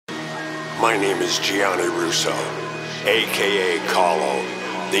My name is Gianni Russo, a.k.a. Carlo,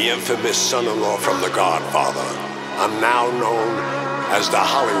 the infamous son-in-law from the Godfather. I'm now known as the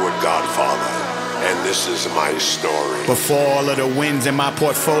Hollywood Godfather, and this is my story. Before all of the wins in my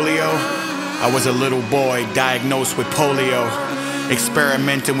portfolio, I was a little boy diagnosed with polio.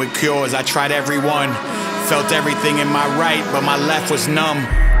 Experimenting with cures, I tried every one. Felt everything in my right, but my left was numb.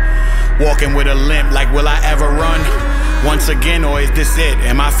 Walking with a limp, like will I ever run? Once again, or is this it?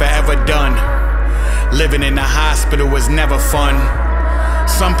 Am I forever done? Living in the hospital was never fun.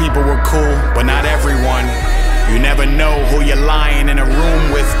 Some people were cool, but not everyone. You never know who you're lying in a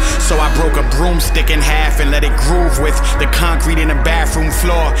room with. So I broke a broomstick in half and let it groove with the concrete in the bathroom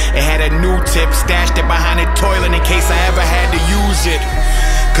floor. It had a new tip, stashed it behind the toilet in case I ever had to use it.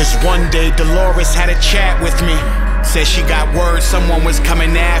 Cause one day Dolores had a chat with me. Said she got word someone was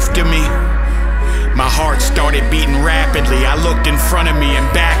coming after me. My heart started beating rapidly. I looked in front of me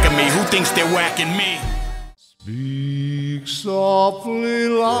and back of me. Who thinks they're whacking me? Speak softly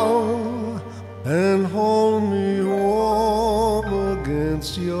loud and hold me warm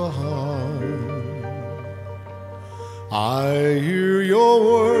against your heart. I hear your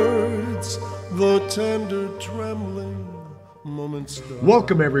words, the tender trembling moments start.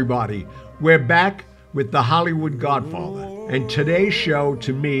 Welcome everybody. We're back with the Hollywood Godfather. And today's show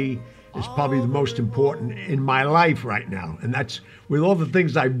to me is probably the most important in my life right now. And that's with all the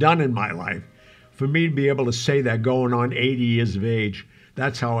things I've done in my life. For me to be able to say that going on 80 years of age,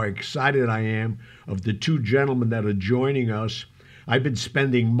 that's how excited I am of the two gentlemen that are joining us. I've been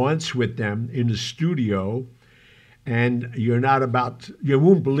spending months with them in the studio, and you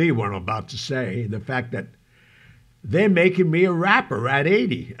won't believe what I'm about to say, the fact that they're making me a rapper at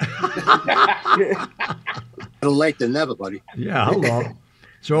 80. Better late than never, buddy. Yeah, hello.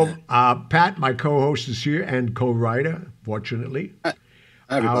 So Pat, my co-host, is here and co-writer, fortunately.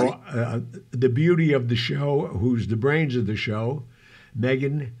 Everybody. The beauty of the show, who's the brains of the show,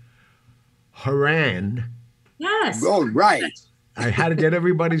 Megan Haran. Yes. Oh, right. I had to get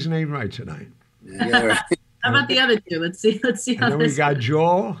everybody's name right tonight. Yeah, right. How about the other two? Let's see how And then we this got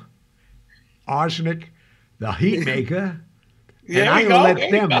Joell Ortiz, the heat maker. There and we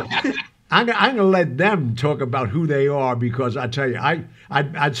go. I'm gonna let them talk about who they are, because I tell you,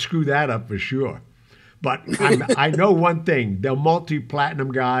 I'd screw that up for sure. But I know one thing: they're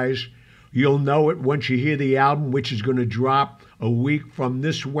multi-platinum guys. You'll know it once you hear the album, which is going to drop a week from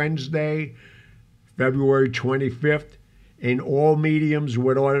this Wednesday, February 25th, in all mediums,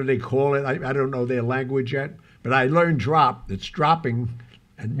 whatever they call it. I don't know their language yet, but I learned drop. It's dropping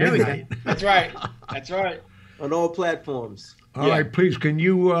at midnight. That's right. That's right. On all platforms. All right, please, can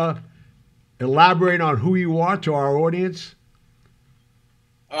you elaborate on who you are to our audience?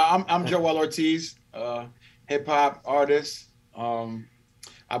 I'm Joell Ortiz, hip hop artist.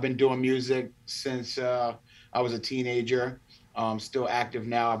 I've been doing music since I was a teenager. Still active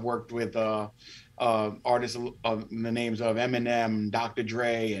now. I've worked with artists of the names of Eminem, Dr.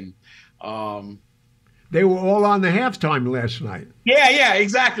 Dre, and they were all on the halftime last night. Yeah,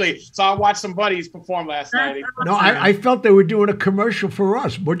 exactly. So I watched some buddies perform last night. No, I felt they were doing a commercial for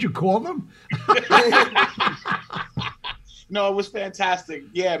us. What'd you call them? No, it was fantastic.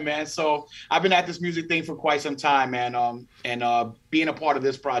 Yeah, man. So I've been at this music thing for quite some time, man. And being a part of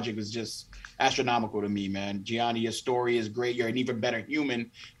this project is just astronomical to me, man. Gianni, your story is great. You're an even better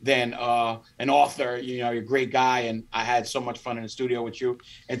human than an author. You know, you're a great guy, and I had so much fun in the studio with you.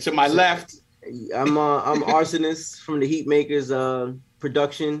 And to my left, I'm Arsonist from the Heatmakers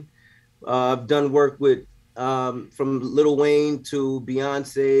production. I've done work with from Lil Wayne to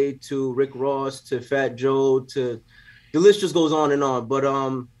Beyonce to Rick Ross to Fat Joe to the list just goes on and on. But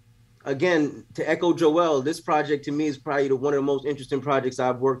again, to echo Joell, this project to me is probably one of the most interesting projects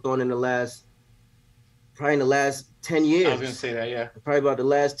I've worked on in the last 10 years. I was gonna say that, yeah. Probably about the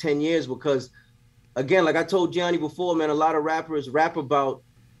last 10 years, because again, like I told Gianni before, man, a lot of rappers rap about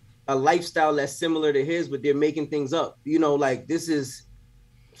a lifestyle that's similar to his, but they're making things up. You know, like this is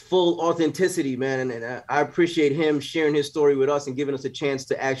full authenticity, man. And I appreciate him sharing his story with us and giving us a chance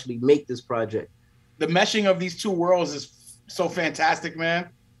to actually make this project. The meshing of these two worlds is so fantastic, man.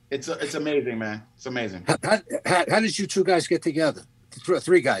 It's amazing, man. It's amazing. How did you two guys get together?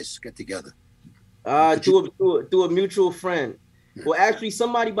 Three guys get together? Through a mutual friend. Well, actually,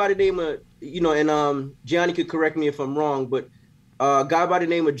 somebody by the name of, and Gianni could correct me if I'm wrong, but a guy by the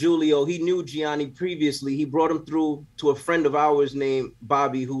name of Julio, he knew Gianni previously. He brought him through to a friend of ours named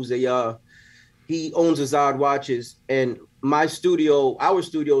Bobby, who's he owns Azad Watches, and our studio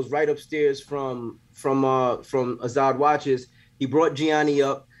is right upstairs from Azad Watches. He brought Gianni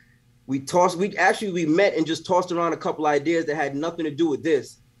up. We met and just tossed around a couple ideas that had nothing to do with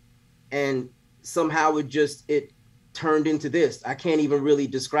this. and somehow it turned into this. I can't even really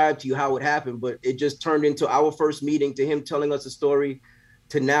describe to you how it happened, but it just turned into our first meeting, to him telling us a story,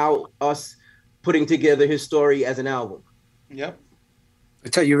 to now us putting together his story as an album. Yep. I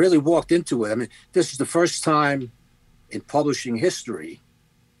tell you, you really walked into it. I mean, this is the first time in publishing history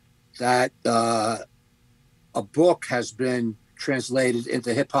that a book has been translated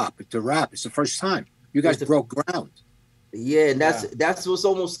into hip hop, into rap. It's the first time. You guys broke ground. Yeah, and that's what's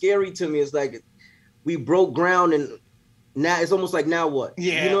almost scary to me. It's like we broke ground, and now it's almost like, now what?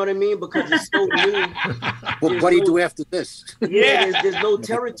 Yeah. You know what I mean? Because it's so new. Well, what do you do after this? Yeah, there's no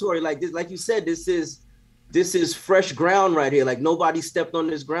territory like this. Like you said, this is fresh ground right here. Like nobody stepped on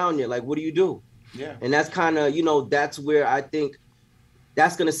this ground yet. Like, what do you do? Yeah. And that's kind of, you know, that's where I think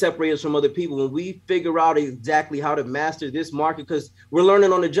that's going to separate us from other people when we figure out exactly how to master this market, because we're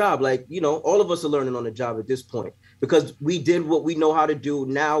learning on the job. Like, you know, all of us are learning on the job at this point, because we did what we know how to do.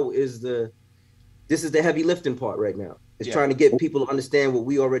 Now this is the heavy lifting part right now. It's trying to get people to understand what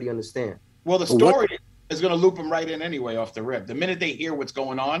we already understand. Well, the story is going to loop them right in anyway off the rip. The minute they hear what's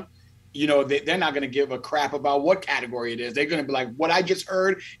going on, you know, they're not going to give a crap about what category it is. They're going to be like, what I just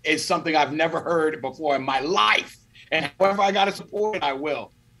heard is something I've never heard before in my life. And however I got to support it, I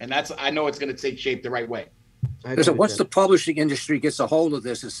will. And I know it's going to take shape the right way. So once the publishing industry gets a hold of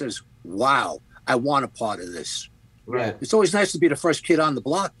this and says, wow, I want a part of this. Right. It's always nice to be the first kid on the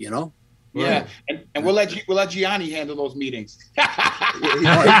block, you know? Yeah. And we'll let Gianni handle those meetings.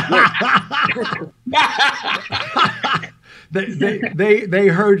 They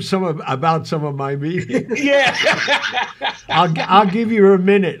heard about some of my meetings. Yeah. I'll give you a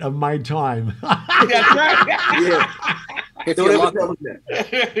minute of my time. That's right. Yeah. Don't ever tell them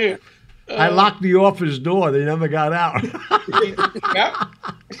that. I locked the office door. They never got out.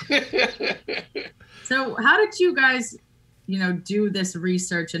 So how did you guys, you know, do this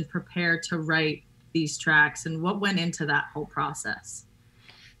research and prepare to write these tracks, and what went into that whole process?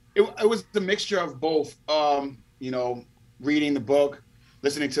 It was the mixture of both, you know, reading the book,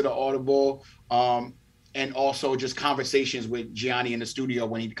 listening to the Audible, and also just conversations with Gianni in the studio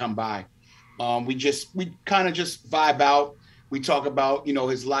when he'd come by. We kind of just vibe out. We talk about, you know,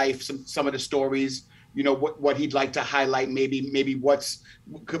 his life, some of the stories, you know, what he'd like to highlight, maybe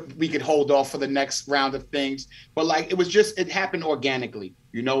we could hold off for the next round of things. But like, it happened organically,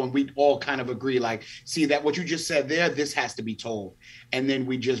 you know, and we all kind of agree, like, see that what you just said there, this has to be told. And then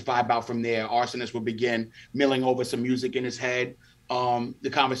we just vibe out from there. Arsonist will begin milling over some music in his head. The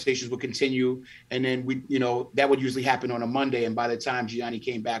conversations would continue. And then that would usually happen on a Monday. And by the time Gianni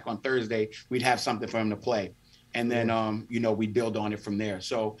came back on Thursday, we'd have something for him to play. And then, we build on it from there.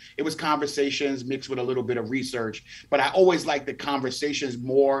 So it was conversations mixed with a little bit of research. But I always like the conversations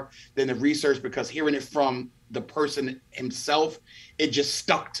more than the research, because hearing it from the person himself, it just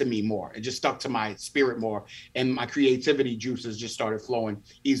stuck to me more. It just stuck to my spirit more. And my creativity juices just started flowing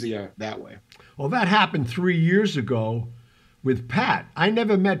easier that way. Well, that happened 3 years ago with Pat. I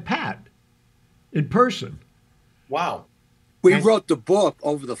never met Pat in person. Wow. We wrote the book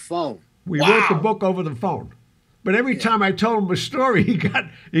over the phone. We wrote the book over the phone. But every time I told him a story,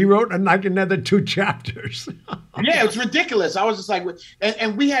 he wrote like another 2 chapters. Yeah, it's ridiculous. I was just like,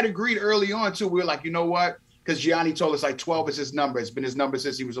 and we had agreed early on too. We were like, you know what? Because Gianni told us like 12 is his number. It's been his number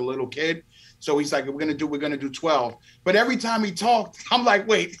since he was a little kid. So he's like, we're gonna do 12. But every time he talked, I'm like,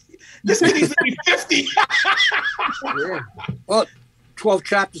 wait, this kid needs to be 50. Yeah. Well, 12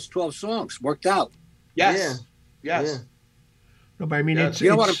 chapters, 12 songs, worked out. Yes. Yeah. Yes. Yeah. No, but I mean, you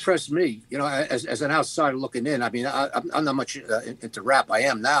know what impressed me? You know, as an outsider looking in, I mean, I'm not much into rap. I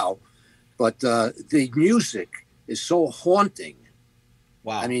am now, but the music is so haunting.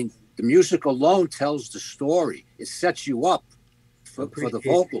 Wow. I mean, the music alone tells the story. It sets you up for the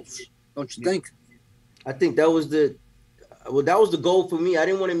vocals, don't you think? I think that was the goal for me. I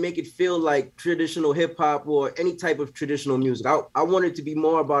didn't want to make it feel like traditional hip hop or any type of traditional music. I wanted it to be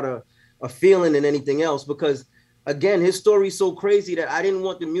more about a feeling than anything else, because again, his story is so crazy that I didn't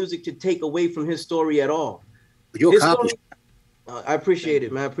want the music to take away from his story at all. But you accomplished. I appreciate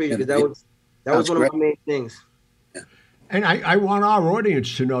it, man. I appreciate it. That was one of my main things. Yeah. And I want our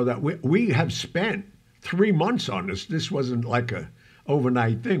audience to know that we have spent 3 months on this. This wasn't like a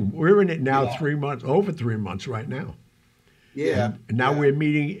overnight thing. We're in it now 3 months, over 3 months right now. Yeah. And now we're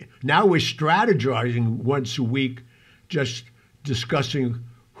meeting. Now we're strategizing once a week, just discussing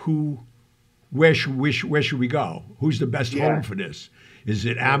where should we go? Who's the best home for this? Is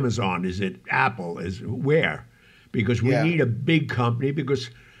it Amazon? Is it Apple? Where? Because we need a big company, because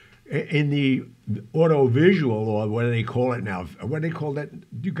in the audiovisual, or what do they call it now? What do they call that?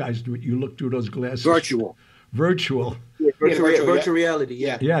 You guys, you look through those glasses. virtual. Yeah, virtual yeah. reality.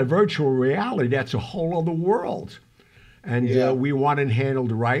 Yeah. Yeah, virtual reality. That's a whole other world. And we want it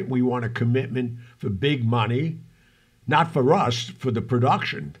handled right. We want a commitment for big money, not for us, for the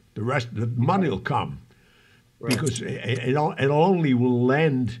production. The rest, the money will come. Right. Because it only will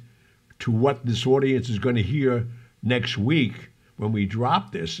lend to what this audience is going to hear next week when we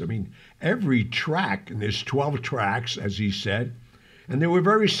drop this. I mean, every track, and there's 12 tracks, as he said, and they were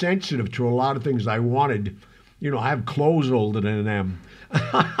very sensitive to a lot of things I wanted. You know, I have clothes older than them.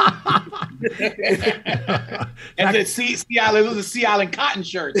 And the Sea Island, those are Sea Island cotton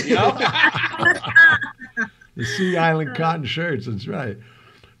shirts, you know? The Sea Island cotton shirts, that's right.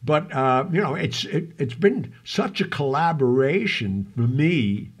 But, you know, it's been such a collaboration for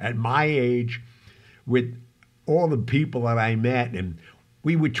me at my age with all the people that I met. And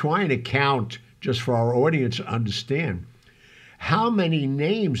we were trying to count, just for our audience to understand, how many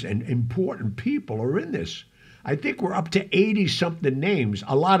names and important people are in this. I think we're up to 80-something names.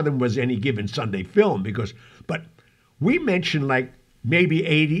 A lot of them was Any Given Sunday Film, but we mentioned like maybe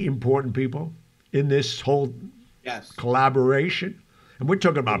 80 important people in this whole collaboration. And we're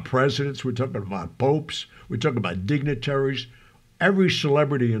talking about presidents, we're talking about popes, we're talking about dignitaries, every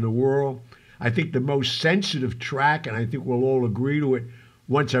celebrity in the world. I think the most sensitive track, and I think we'll all agree to it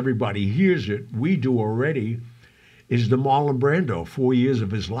once everybody hears it, we do already, is the Marlon Brando, 4 years of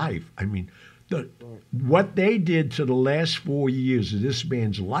his life. I mean, what they did to the last 4 years of this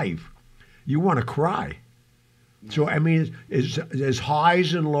man's life, you want to cry. So, I mean, there's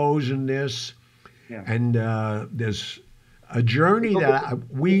highs and lows in this, and there's a journey we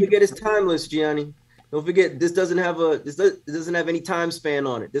don't forget it's timeless, Gianni. Don't forget this doesn't have any time span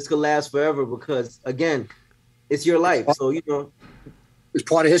on it. This could last forever because again, it's your life. So you know, it's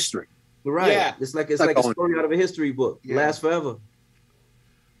part of history. Right. Yeah. It's like a story out of a history book. It lasts forever.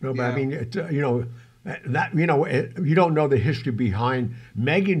 No, but I mean, you know, that you don't know the history behind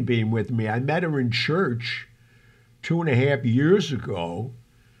Megan being with me. I met her in church 2.5 years ago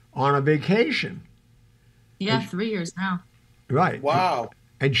on a vacation. Yeah, 3 years now. Right. Wow.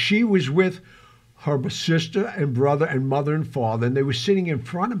 And she was with her sister and brother and mother and father, and they were sitting in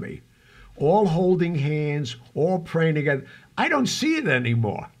front of me, all holding hands, all praying together. I don't see it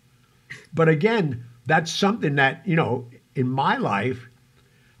anymore. But again, that's something that, you know, in my life,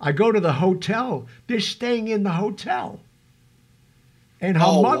 I go to the hotel, they're staying in the hotel. And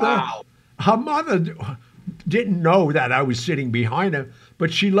her mother didn't know that I was sitting behind her,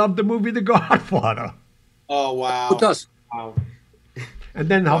 but she loved the movie The Godfather. Oh, wow. Who does? Wow. And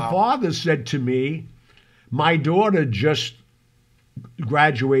then her father said to me, my daughter just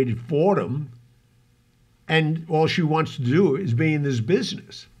graduated Fordham, and all she wants to do is be in this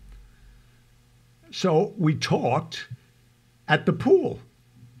business. So we talked at the pool.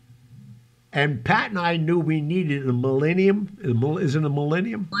 And Pat and I knew we needed a millennium. Is it a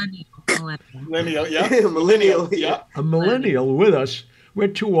millennium? Millennial, yeah. Millennial, yeah. A millennial with us. We're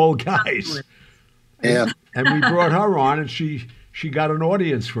two old guys. Yeah. And we brought her on, and she got an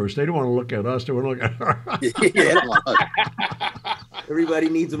audience first. They didn't want to look at us. They want to look at her. Everybody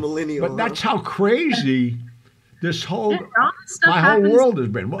needs a millennial. But that's how crazy this whole, my whole world has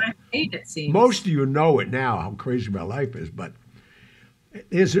been. Most of you know it now, how crazy my life is, but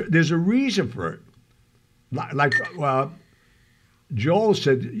there's a reason for it. Like Joel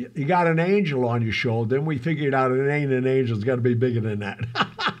said, you got an angel on your shoulder. Then we figured out it ain't an angel. It's got to be bigger than that.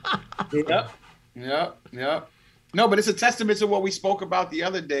 Yep. No, but it's a testament to what we spoke about the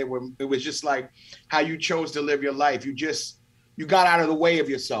other day, where it was just like how you chose to live your life. You got out of the way of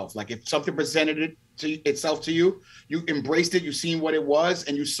yourself. Like if something presented itself to you, you embraced it, you seen what it was,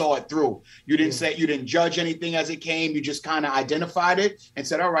 and you saw it through. You didn't judge anything as it came. You just kind of identified it and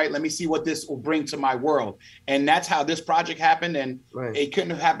said, all right, let me see what this will bring to my world. And that's how this project happened. And it couldn't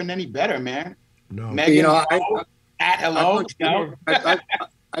have happened any better, man. No. Megan, you know, I've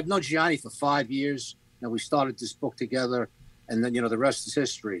known Gianni for 5 years. And we started this book together, and then, you know, the rest is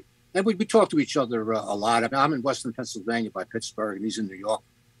history. And we talk to each other a lot. I mean, I'm in Western Pennsylvania by Pittsburgh, and he's in New York,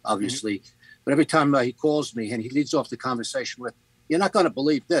 obviously. Mm-hmm. But every time he calls me, and he leads off the conversation with, "You're not going to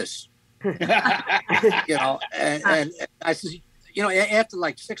believe this," you know. And I said, you know, after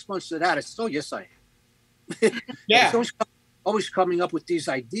like 6 months of that, I said, "Oh, yes, I am." Yeah. Always coming up with these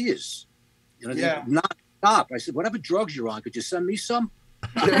ideas, you know. Not stop. I said, "Whatever drugs you're on, could you send me some?"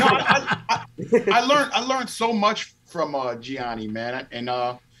 No, I learned so much from Gianni, man, and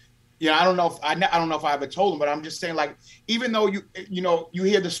yeah, I don't know if I ever told him, but I'm just saying, like, even though you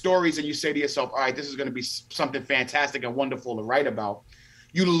hear the stories and you say to yourself, all right, this is going to be something fantastic and wonderful to write about,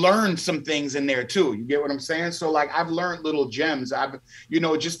 you learn some things in there too. You get what I'm saying? So like, I've learned little gems.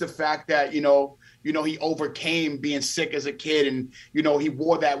 Just the fact that you know, he overcame being sick as a kid, and you know, he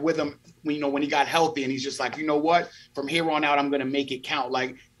wore that with him, you know, when he got healthy, and he's just like, you know what, from here on out, I'm gonna make it count.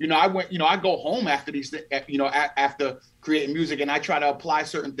 Like, you know, I go home after these, you know, after creating music, and I try to apply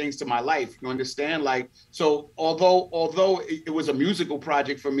certain things to my life. You understand? Like, so although it was a musical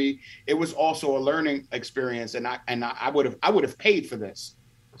project for me, it was also a learning experience, and I would have paid for this.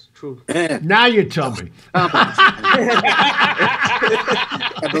 That's true. Now you tell me.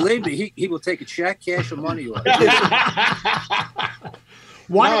 And believe me, he will take a check, cash, or money order.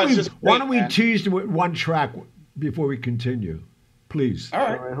 Why don't we tease with one track before we continue, please? All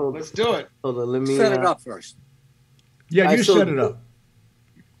right, let's do it. Hold on, let me set it up first. Yeah, you set it up.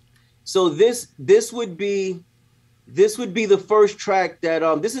 So this would be the first track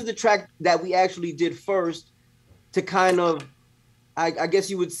that this is the track that we actually did first to kind of, I guess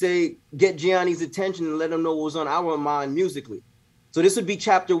you would say, get Gianni's attention and let him know what was on our mind musically. So this would be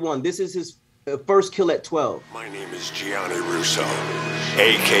chapter 1. This is his first kill at 12. My name is Gianni Russo,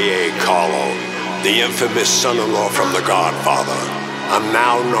 a.k.a. Carlo, the infamous son-in-law from the Godfather. I'm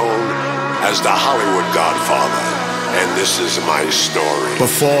now known as the Hollywood Godfather, and this is my story.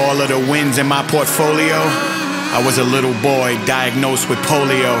 Before all of the wins in my portfolio, I was a little boy diagnosed with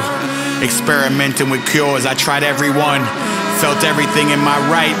polio. Experimenting with cures, I tried every one. Felt everything in my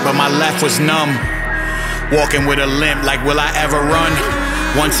right, but my left was numb. Walking with a limp, like will I ever run?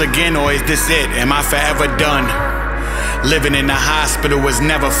 Once again, or is this it? Am I forever done? Living in the hospital was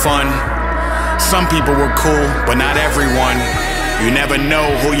never fun. Some people were cool, but not everyone. You never know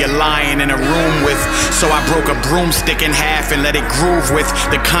who you're lying in a room with. So I broke a broomstick in half and let it groove with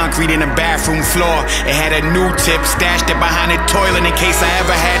the concrete in the bathroom floor. It had a new tip, stashed it behind the toilet in case I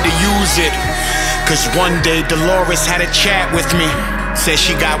ever had to use it. Cause one day Dolores had a chat with me. Said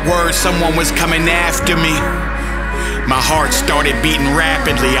she got word someone was coming after me. My heart started beating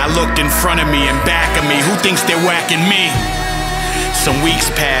rapidly. I looked in front of me and back of me. Who thinks they're whacking me? Some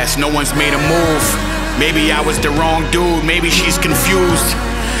weeks passed, no one's made a move. Maybe I was the wrong dude, maybe she's confused.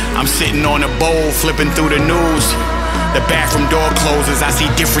 I'm sitting on a bowl, flipping through the news. The bathroom door closes, I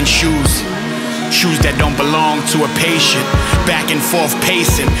see different shoes. Shoes that don't belong to a patient. Back and forth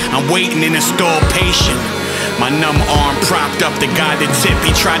pacing, I'm waiting in a stall patient. My numb arm propped up the guy that tip.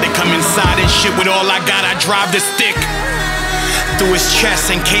 He tried to come inside and shit. With all I got, I drive the stick through his chest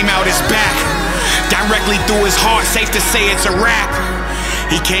and came out his back. Directly through his heart, safe to say it's a wrap.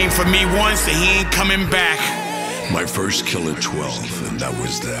 He came for me once and he ain't coming back. My first kill at 12, and that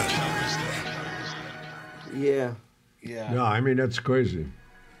was that. Yeah. No, I mean, that's crazy.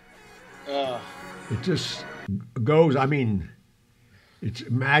 It just goes, I mean, it's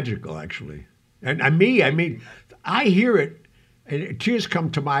magical, actually. And I hear it, and tears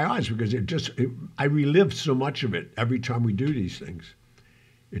come to my eyes because I relive so much of it every time we do these things.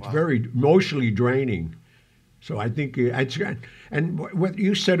 It's very emotionally draining. So I think it's, and what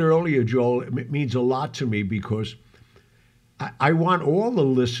you said earlier, Joel, it means a lot to me because I want all the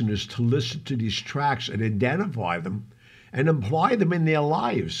listeners to listen to these tracks and identify them and apply them in their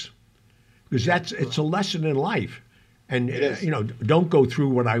lives, because it's a lesson in life. And don't go through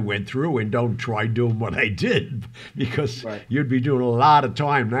what I went through, and don't try doing what I did, because you'd be doing a lot of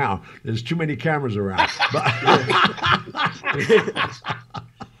time now. There's too many cameras around.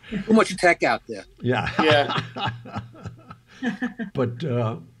 Too much tech out there. Yeah. But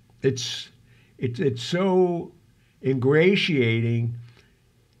it's so ingratiating,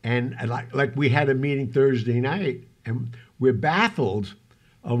 and like we had a meeting Thursday night, and we're baffled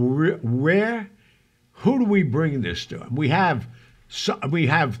of who do we bring this to? We have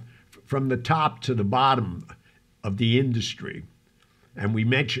from the top to the bottom of the industry, and we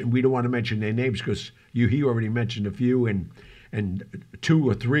don't want to mention their names because he already mentioned a few, and 2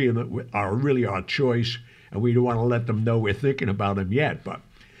 or 3 of them are really our choice, and we don't want to let them know we're thinking about them yet.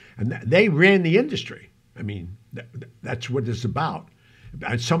 And they ran the industry. I mean, that's what it's about.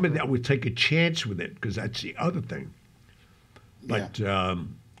 And somebody that would take a chance with it, because that's the other thing. But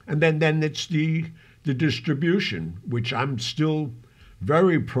and then it's the distribution, which I'm still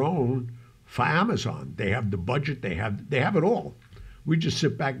very prone for Amazon. They have the budget. They have it all. We just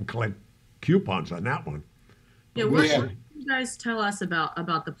sit back and collect coupons on that one. Yeah, what can you guys tell us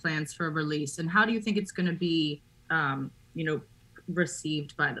about the plans for release, and how do you think it's going to be,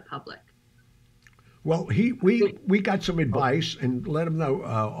 received by the public? Well, we got some advice, and let them know,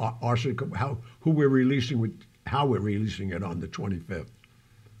 Arson, how we're releasing it on the 25th.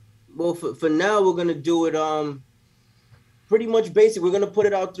 Well, for now, we're gonna do it pretty much basic. We're gonna put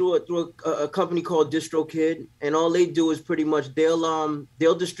it out through a company called DistroKid, and all they do is pretty much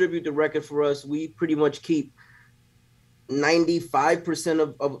they'll distribute the record for us. We pretty much keep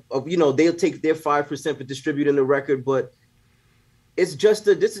 95% of you know, they'll take their 5% for distributing the record, but it's just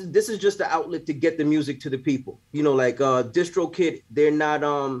this is just the outlet to get the music to the people. You know, like DistroKid, they're not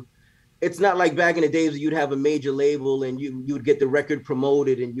it's not like back in the days where you'd have a major label and you would get the record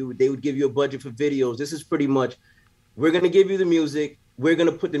promoted and they would give you a budget for videos. This is pretty much, we're gonna give you the music, we're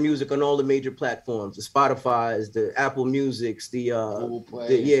gonna put the music on all the major platforms, the Spotify's, the Apple Music's, the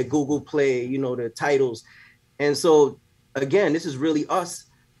Google Play, you know, the titles. And so again, this is really us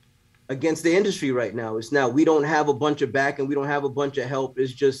against the industry right now. It's now, we don't have a bunch of back and we don't have a bunch of help.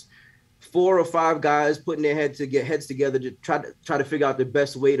 It's just 4 or 5 guys putting their heads together to try to figure out the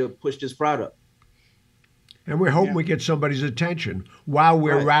best way to push this product. And we're hoping we get somebody's attention while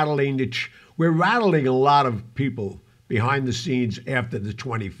we're rattling we're rattling a lot of people behind the scenes after the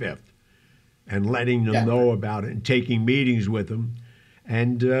 25th and letting them know about it and taking meetings with them.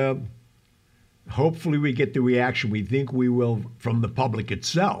 And hopefully we get the reaction we think we will from the public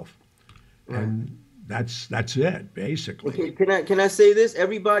itself. And that's it, basically. Okay, can I say this?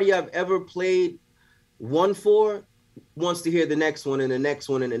 Everybody I've ever played one for wants to hear the next one and the next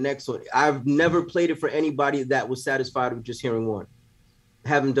one and the next one. I've never played it for anybody that was satisfied with just hearing one.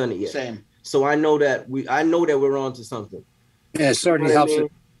 Haven't done it yet. Same. So I know that we're on to something. Yeah, it certainly helps.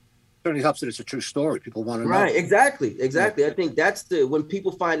 It certainly helps that it's a true story. People want to know. Right, exactly. I think that's when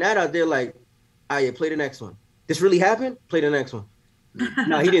people find that out, they're like, yeah, play the next one. This really happened? Play the next one.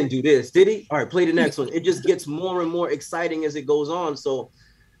 No, he didn't do this, did he? All right, play the next one. It just gets more and more exciting as it goes on. So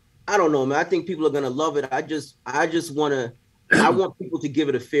I don't know, man. I think people are gonna love it. I want people to give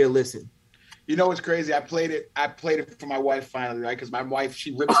it a fair listen. You know what's crazy? I played it for my wife finally, right? Because my wife,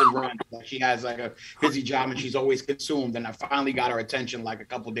 she rips and runs. Like, she has like a busy job and she's always consumed. And I finally got her attention like a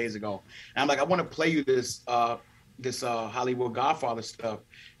couple days ago. And I'm like, I want to play you this Hollywood Godfather stuff.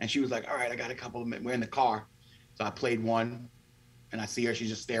 And she was like, all right, I got a couple of minutes. We're in the car. So I played one. And I see her, she's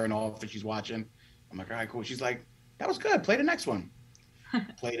just staring off and she's watching. I'm like, all right, cool. She's like, that was good. Play the next one.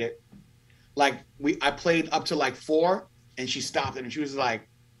 Played it. Like I played up to like 4 and she stopped it and she was like,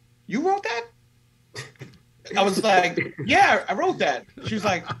 you wrote that? I was like, yeah, I wrote that. She was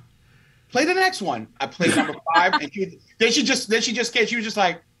like, play the next one. I played number 5 and she was just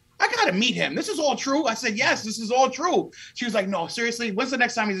like, I gotta meet him. This is all true. I said, yes, this is all true. She was like, no, seriously, when's the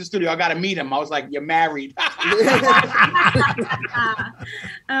next time he's in the studio? I gotta meet him. I was like, you're married. Oh,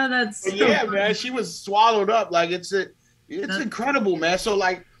 that's so funny. Man, she was swallowed up. Like it's incredible, man. So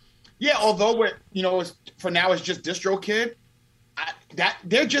like, yeah, although we're, you know, for now it's just DistroKid.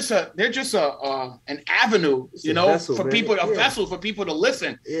 They're just an avenue, you know, for people, a vessel for people to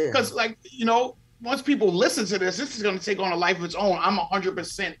listen. Because like, you know, once people listen to this is going to take on a life of its own. I'm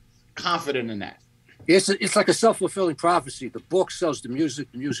 100% confident in that. It's like a self-fulfilling prophecy. The book sells the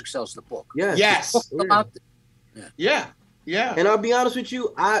music sells the book. Yeah. Yes. Yeah. And I'll be honest with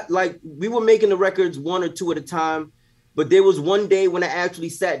you, we were making the records 1 or 2 at a time, but there was one day when I actually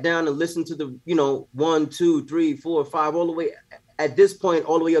sat down and listened to the, you know, 1, 2, 3, 4, 5, all the way at this point,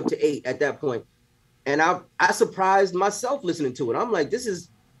 all the way up to 8 at that point. And I surprised myself listening to it. I'm like, this is,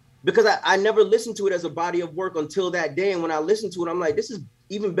 because I never listened to it as a body of work until that day. And when I listened to it, I'm like, this is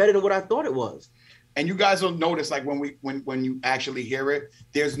even better than what I thought it was. And you guys will notice, like when you actually hear it,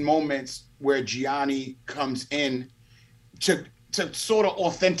 there's moments where Gianni comes in to sort of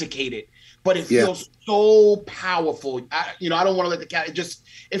authenticate it, but it feels so powerful. I don't want to let the cat.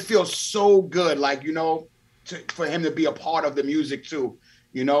 It feels so good, like, you know, for him to be a part of the music too.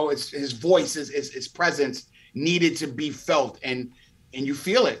 You know, it's his voice, his presence needed to be felt, and you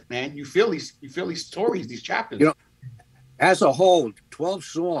feel it, man. You feel these stories, these chapters. You know, as a whole, 12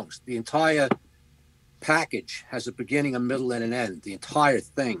 songs, the entire package has a beginning, a middle, and an end. The entire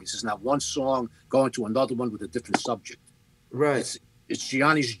thing. This is not one song going to another one with a different subject. Right. It's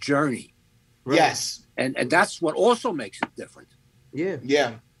Gianni's journey. Right. Yes. And that's what also makes it different. Yeah.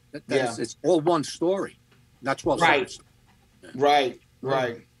 Yeah. It's all one story, not 12 songs. Right.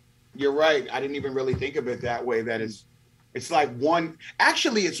 You're right. I didn't even really think of it that way. It's like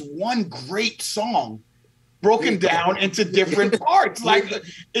it's one great song broken down into different parts. Like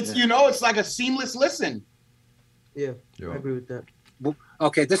it's, you know, it's like a seamless listen. Yeah, I agree with that. Well,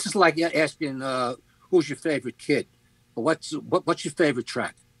 okay, this is like asking who's your favorite kid. But what's your favorite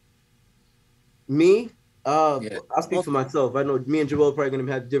track? Me? I'll speak for myself. I know me and Joell probably gonna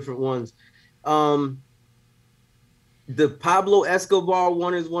have different ones. The Pablo Escobar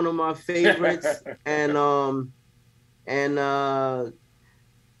one is one of my favorites, and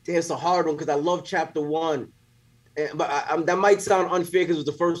it's a hard one because I love Chapter 1. But that might sound unfair because it was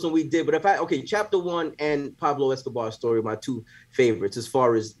the first one we did. But Chapter 1 and Pablo Escobar Story are my 2 favorites as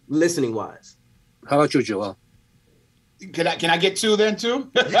far as listening wise. How about you, Joell? Can I get two then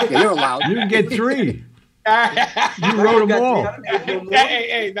too? Yeah, you're allowed. You can get 3. You wrote them all.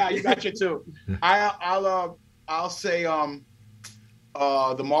 Hey, nah, you got your two. I'll say the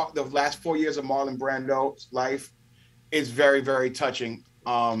last 4 years of Marlon Brando's life is very, very touching.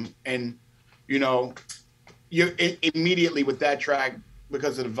 And you know, immediately with that track,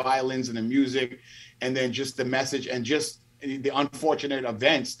 because of the violins and the music, and then just the message and just the unfortunate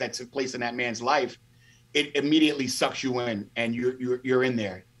events that took place in that man's life, it immediately sucks you in, and you're in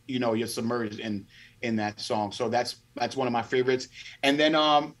there. You know, you're submerged in that song. So that's one of my favorites. And then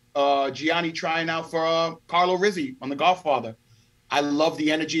Gianni trying out for Carlo Rizzi on The Godfather. I love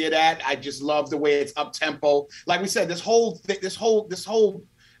the energy of that. I just love the way it's up tempo. Like we said, this whole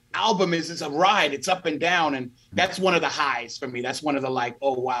album is a ride. It's up and down, and that's one of the highs for me. That's one of the like,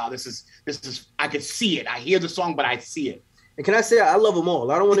 oh wow, this is. I could see it. I hear the song, but I see it. And can I say I love them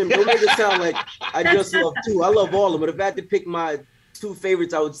all? I don't want to make it sound like I just love two. I love all of them. But if I had to pick my two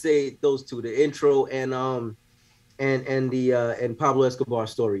favorites, I would say those two: the intro and Pablo Escobar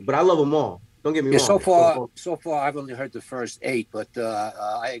story. But I love them all. Don't get me wrong. So far, I've only heard the first 8, but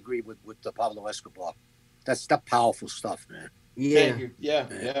I agree with the Pablo Escobar. That's powerful stuff, man. Yeah.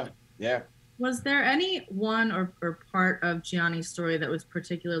 Was there any one or part of Gianni's story that was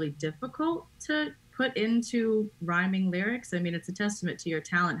particularly difficult to put into rhyming lyrics? I mean, it's a testament to your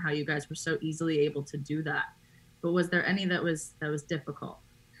talent how you guys were so easily able to do that. But was there any that was difficult?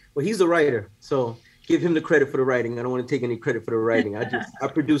 Well, he's a writer, so give him the credit for the writing. I don't want to take any credit for the writing. I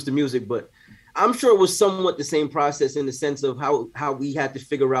produced the music, but I'm sure it was somewhat the same process in the sense of how we had to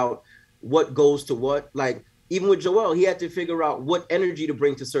figure out what goes to what. Like even with Joell, he had to figure out what energy to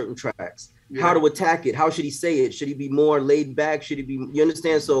bring to certain tracks, how to attack it, how should he say it? Should he be more laid back? Should he be, you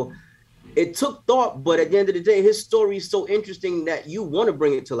understand? So it took thought, but at the end of the day, his story is so interesting that you want to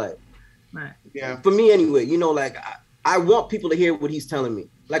bring it to life. Right. Yeah. For me anyway, you know, like I want people to hear what he's telling me.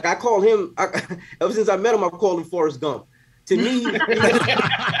 Like I call him, ever since I met him, I've called him Forrest Gump. To me,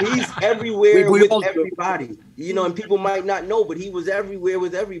 he's everywhere with everybody, you know, and people might not know, but he was everywhere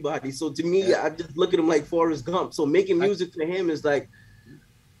with everybody. So to me, I just look at him like Forrest Gump. So making music for him is like,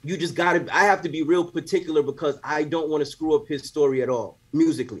 you just I have to be real particular because I don't want to screw up his story at all,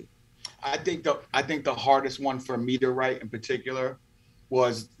 musically. I think the hardest one for me to write in particular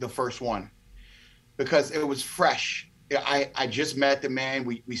was the first one because it was fresh. I just met the man.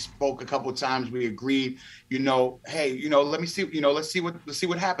 We spoke a couple of times. We agreed, you know, hey, you know, let me see, you know, let's see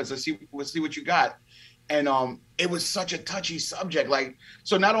what happens. Let's see what you got. And it was such a touchy subject. Like,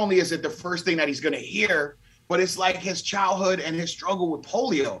 so not only is it the first thing that he's gonna hear, but it's like his childhood and his struggle with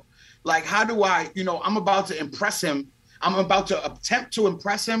polio. Like, how do I, you know, I'm about to impress him. I'm about to attempt to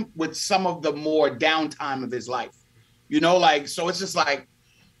impress him with some of the more downtime of his life. You know, like, so it's just like,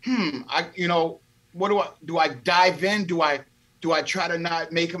 you know, what do I dive in? Do I try to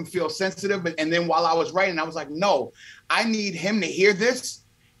not make him feel sensitive? And then while I was writing, I was like, no, I need him to hear this.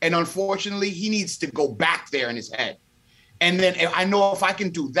 And unfortunately, he needs to go back there in his head. And then I know if I can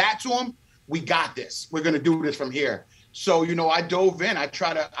do that to him, we got this. We're going to do this from here. So, you know, I dove in. I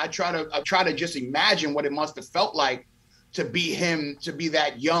try to just imagine what it must have felt like to be him, to be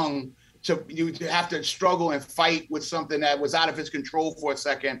that young, to have to struggle and fight with something that was out of his control for a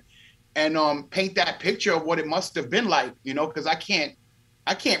second. And paint that picture of what it must have been like, you know, because I can't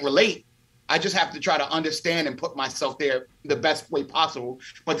relate. I just have to try to understand and put myself there the best way possible.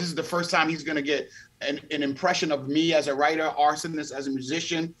 But this is the first time he's going to get an impression of me as a writer, Rsonist as a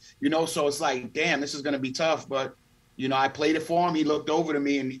musician, you know, so it's like, damn, this is going to be tough. But, you know, I played it for him. He looked over to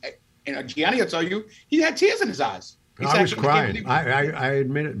me and Gianni will tell you, he had tears in his eyes. I was crying. I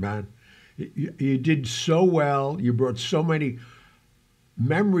admit it, man. You did so well. You brought so many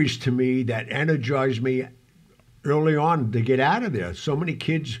memories to me that energized me early on to get out of there. So many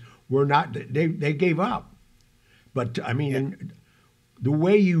kids were not, they gave up. But I mean, the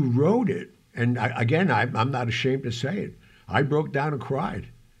way you wrote it, and I'm not ashamed to say it, I broke down and cried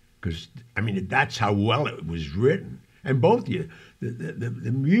because, I mean, that's how well it was written. And both you,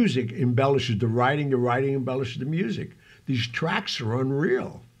 the music embellishes the writing embellishes the music. These tracks are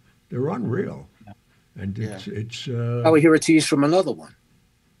unreal. They're unreal. And it's How we hear a tease from another one.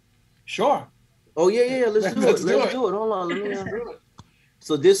 Sure. Oh yeah. Let's do it. Let's do it. Hold on. Let me do it.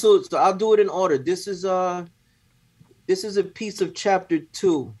 So I'll do it in order. This is a piece of chapter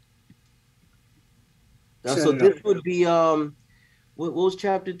 2. So this would be what was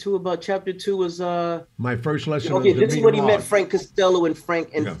chapter 2 about? Chapter 2 was my first lesson. Okay, this is when he met Frank Costello and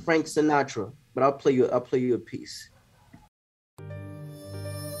Frank Sinatra. But I'll play you a piece.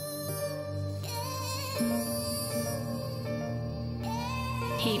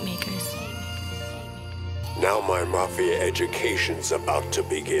 Now Now my mafia education's about to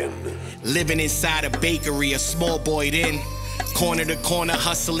begin. Living inside a bakery, a small boy then. Corner to corner,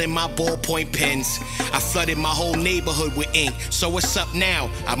 hustling my ballpoint pens. I flooded my whole neighborhood with ink. So what's up now?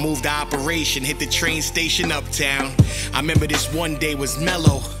 I moved the operation, hit the train station uptown. I remember this one day was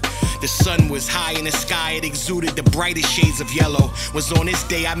mellow. The sun was high in the sky, it exuded the brightest shades of yellow. Was on this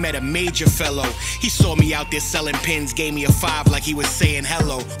day I met a major fellow. He saw me out there selling pins, gave me a 5 like he was saying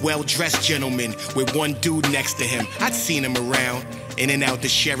hello. Well-dressed gentleman with one dude next to him. I'd seen him around, in and out the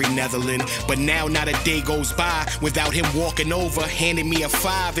Sherry Netherland. But now not a day goes by without him walking over, handing me a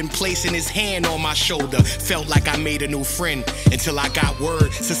 5 and placing his hand on my shoulder. Felt like I made a new friend until I got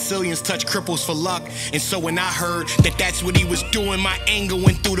word Sicilians touch cripples for luck. And so when I heard that that's what he was doing, my anger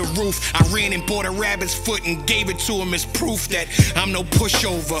went through the roof. I ran and bought a rabbit's foot and gave it to him as proof that I'm no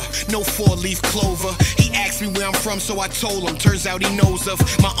pushover, no 4-leaf clover. He asked me where I'm from, so I told him. Turns out he knows of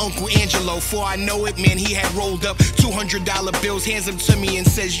my Uncle Angelo. Before I know it, man, he had rolled up $200 bills, hands them to me and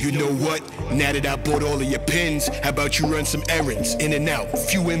says, you know what? Now that I bought all of your pins, how about you run some errands, in and out,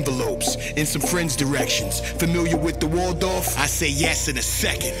 few envelopes, in some friends' directions. Familiar with the Waldorf? I say yes in a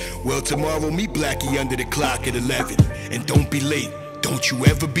second. Well, tomorrow meet Blackie under the clock at 11. And don't be late. Don't you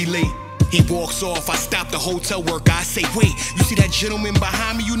ever be late. He walks off, I stop the hotel worker. I say, wait, you see that gentleman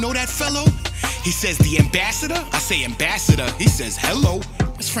behind me? You know that fellow? He says, the ambassador? I say, ambassador. He says, hello.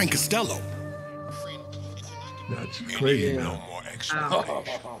 It's Frank Costello. That's crazy, man. Oh,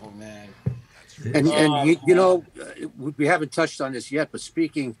 man. And you know, we haven't touched on this yet, but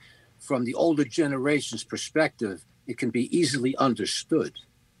speaking from the older generation's perspective, it can be easily understood.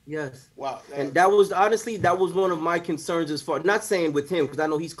 Yes. Wow. And that was honestly, that was one of my concerns as far, not saying with him, because I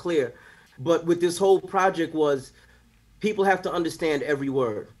know he's clear, but with this whole project was people have to understand every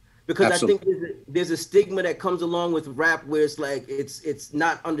word. Because Absolutely. I think there's a stigma that comes along with rap where it's like, it's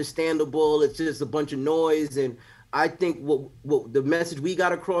not understandable. It's just a bunch of noise. And I think what the message we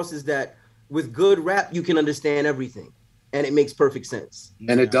got across is that with good rap, you can understand everything. And it makes perfect sense.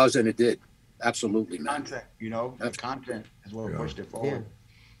 And it does, and it did. Absolutely, man. Content, you know, the content is what pushed it forward. Yeah.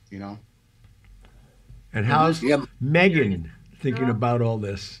 You know. And how's Megan thinking about all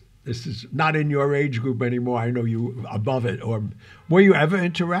this? This is not in your age group anymore. I know you above it. Or were you ever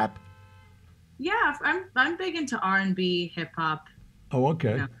into rap? Yeah, I'm big into R&B, hip hop. Oh,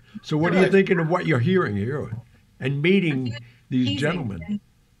 okay. Yeah. So what are you thinking of what you're hearing here and meeting these gentlemen? And,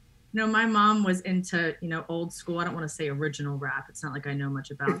 you know, my mom was into, you know, old school. I don't want to say original rap. It's not like I know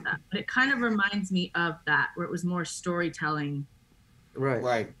much about that, but it kind of reminds me of that, where it was more storytelling.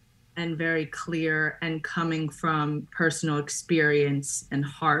 Right. And very clear and coming from personal experience and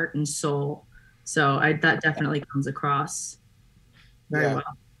heart and soul. So that definitely comes across very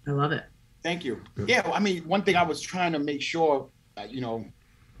well. I love it. Thank you. Yeah, well, I mean, one thing I was trying to make sure, you know,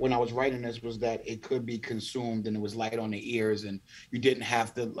 when I was writing this was that it could be consumed and it was light on the ears and you didn't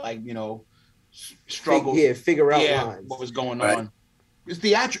have to, like, you know, struggle. Figure out lines. What was going on. It's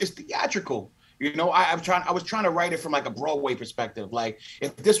theatrical. You know, I was trying to write it from like a Broadway perspective. Like,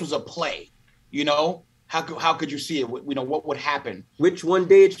 if this was a play, you know, how could you see it? You know, what would happen? Which one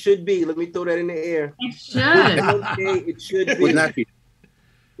day it should be? Let me throw that in the air. It should. One day it should be. Wouldn't that be?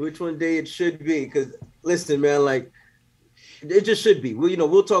 Which one day it should be? Because listen, man, like it just should be. Well, you know,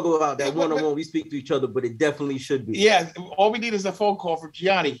 we'll talk about that one-on-one. We speak to each other, but it definitely should be. Yeah, all we need is a phone call from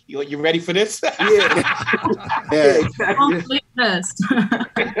Gianni. You ready for this? Yeah, exactly. I'm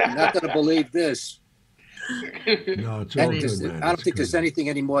not gonna believe this. No, it's all good, man. I don't think there's anything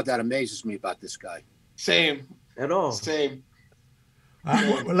anymore that amazes me about this guy. Same. At all. Same.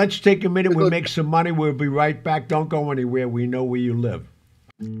 Well, let's take a minute. We'll make some money. We'll be right back. Don't go anywhere. We know where you live.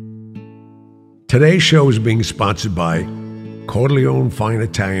 Today's show is being sponsored by Corleone Fine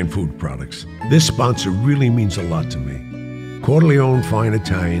Italian Food Products. This sponsor really means a lot to me. Corleone Fine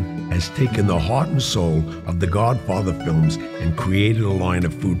Italian has taken the heart and soul of the Godfather films and created a line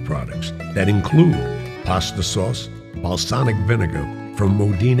of food products that include pasta sauce, balsamic vinegar from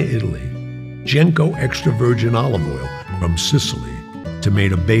Modena, Italy, Genco extra virgin olive oil from Sicily,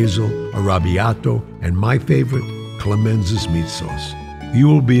 tomato basil, arrabbiato, and my favorite, Clemenza's meat sauce. You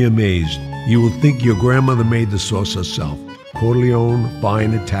will be amazed. You will think your grandmother made the sauce herself.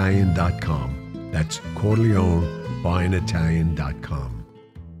 CorleoneFineItalian.com. That's CorleoneFineItalian.com.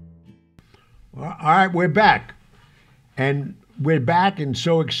 All right, we're back. And we're back and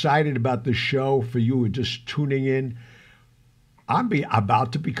so excited about the show for you who are just tuning in. I'm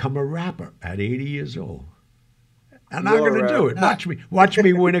about to become a rapper at 80 years old. And I'm going to do it. Watch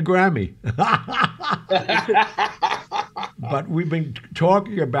me win a Grammy. But we've been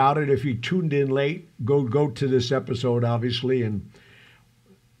talking about it. If you tuned in late, go to this episode, obviously, and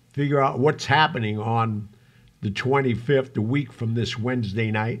figure out what's happening on the 25th, a week from this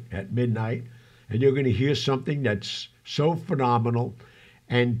Wednesday night at midnight. And you're going to hear something that's so phenomenal.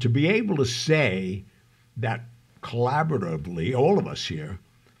 And to be able to say that collaboratively, all of us here,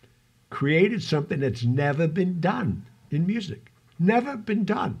 created something that's never been done in music. Never been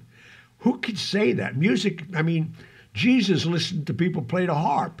done. Who could say that? Music, I mean, Jesus listened to people play the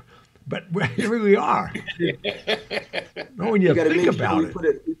harp, but here we are. When you think about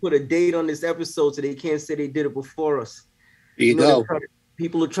it. We put a date on this episode so they can't say they did it before us. There you go.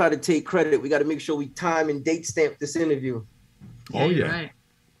 People will try to take credit. We got to make sure we time and date stamp this interview. Oh, yeah. Right.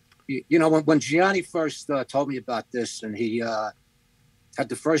 You know, when Gianni first told me about this, and he had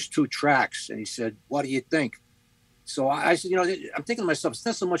the first 2 tracks, and he said, "What do you think?" So I said, you know, I'm thinking to myself, it's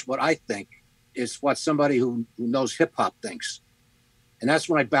not so much what I think, it's what somebody who knows hip hop thinks. And that's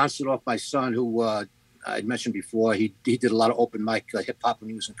when I bounced it off my son, who I mentioned before. He did a lot of open mic hip hop when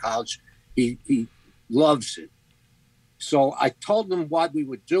he was in college. He loves it. So I told him what we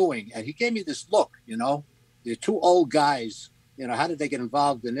were doing, and he gave me this look. You know, they're 2 old guys. You know, how did they get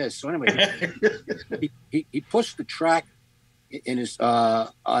involved in this? So anyway, he pushed the track in his on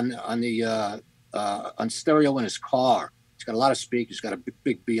stereo in his car. He's got a lot of speakers. He's got a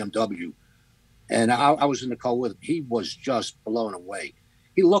big BMW. And I was in the car with him. He was just blown away.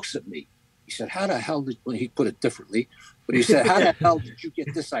 He looks at me. He said, "How the hell did," when he put it differently, but he said, "How the hell did you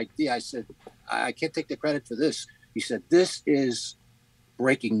get this idea?" I said, "I can't take the credit for this." He said, "This is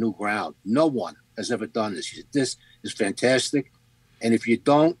breaking new ground. No one has ever done this." He said, "This is fantastic. And if you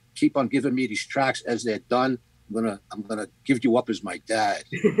don't keep on giving me these tracks as they're done, I'm gonna give you up as my dad."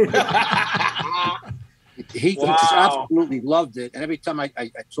 He just absolutely loved it. And every time I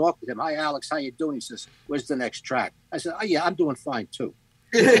talk with him, "Hi, Alex, how you doing?" He says, "Where's the next track?" I said, "Oh, yeah, I'm doing fine, too."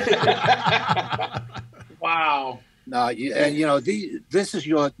 Wow. No, and you know, this is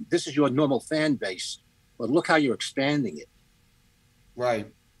your normal fan base, but look how you're expanding it.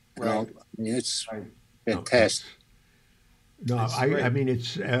 Right. You know, I mean, it's fantastic. No, I mean,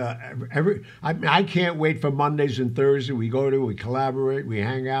 it's I can't wait for Mondays and Thursdays. We collaborate, we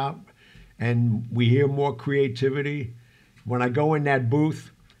hang out, and we hear more creativity. When I go in that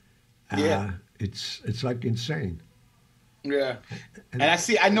booth, it's like insane. Yeah, and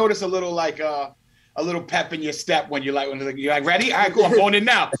I notice a little pep in your step when you're like ready. All right, cool. I'm going in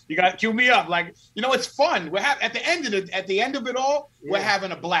now. You got to cue me up. Like, you know, it's fun. We're at the end of it all. We're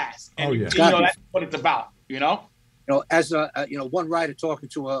having a blast. And, you know, that's what it's about. You know. You know, as one writer talking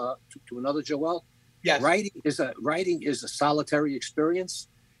to another, Joel. Yes. Writing is a solitary experience,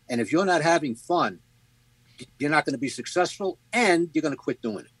 and if you're not having fun, you're not going to be successful, and you're going to quit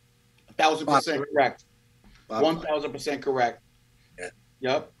doing it. 1,000% correct. 1,000% correct. Yeah.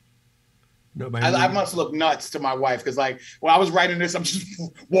 Yep. No, I must look nuts to my wife because, like, when I was writing this, I'm just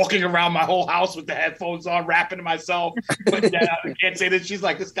walking around my whole house with the headphones on, rapping to myself. I can't say this. She's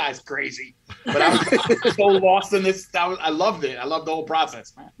like, "This guy's crazy." But I was so lost in this. I loved it. I loved the whole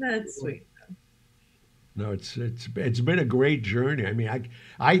process, man. That's sweet. No, it's been a great journey. I mean,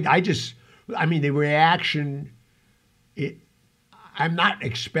 I mean, the reaction. I'm not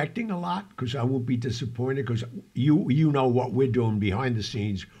expecting a lot because I won't be disappointed because you know what we're doing behind the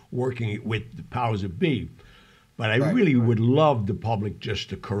scenes, working with the powers that be. But I really would love the public just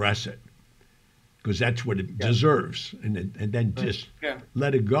to caress it because that's what it deserves, and then just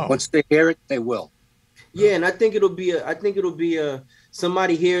let it go. Once they hear it, they will. Yeah, and I think it'll be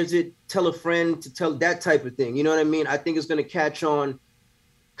somebody hears it, tell a friend to tell that type of thing. You know what I mean? I think it's gonna catch on.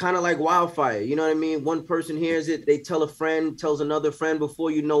 Kind of like wildfire, you know what I mean? One person hears it, they tell a friend, tells another friend.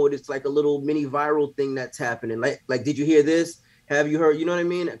 Before you know it, it's like a little mini viral thing that's happening. Like, did you hear this? Have you heard? You know what I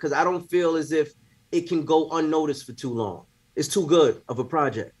mean? Because I don't feel as if it can go unnoticed for too long. It's too good of a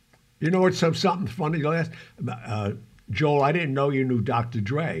project. You know what's something funny? Joel, I didn't know you knew Dr.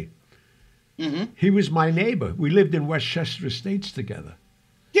 Dre. Mm-hmm. He was my neighbor. We lived in Westchester Estates together.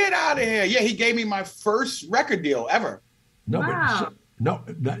 Get out of here! Yeah, he gave me my first record deal ever. No, wow.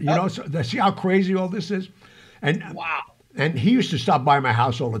 You know, so see how crazy all this is? And wow. And he used to stop by my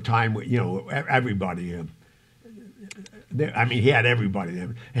house all the time with, you know, everybody. I mean, he had everybody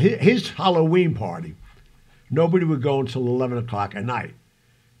there. His Halloween party, nobody would go until 11 o'clock at night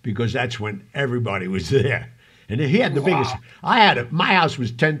because that's when everybody was there. And he had the biggest. My house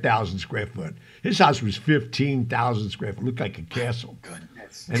was 10,000 square foot. His house was 15,000 square foot. Looked like a castle.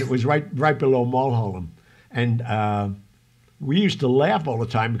 Goodness. And it was right below Mulholland. And we used to laugh all the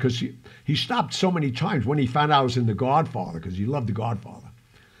time because he stopped so many times when he found out I was in The Godfather because he loved The Godfather.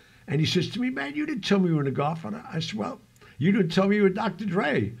 And he says to me, "Man, you didn't tell me you were in The Godfather." I said, "Well, you didn't tell me you were Dr.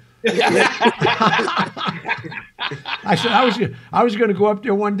 Dre." I said, I was going to go up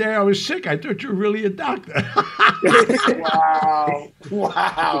there one day. I was sick. I thought you were really a doctor. Wow.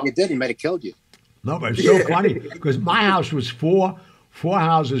 Wow. You did. He might have killed you. No, but it's so funny because my house was four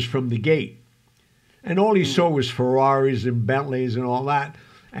houses from the gate. And all he saw was Ferraris and Bentleys and all that.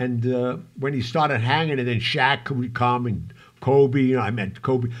 And when he started hanging it, then Shaq would come and Kobe. I met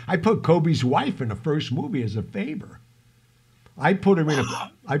Kobe. I put Kobe's wife in the first movie as a favor. I put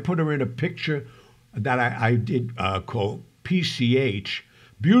her in a picture that I did called PCH.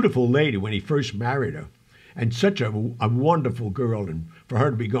 Beautiful lady when he first married her, and such a wonderful girl. And for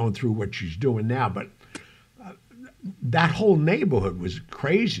her to be going through what she's doing now, but that whole neighborhood was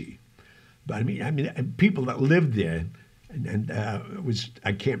crazy. But I mean, people that lived there, and it was,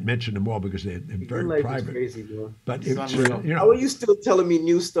 I can't mention them all because they're very private. Crazy, bro. But it's, how are you still telling me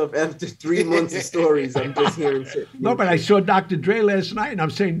new stuff after 3 months of stories? I'm just hearing shit. No, but I saw Dr. Dre last night, and I'm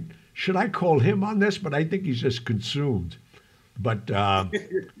saying, should I call him on this? But I think he's just consumed. But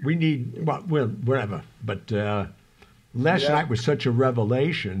we need, well, whatever. But last night was such a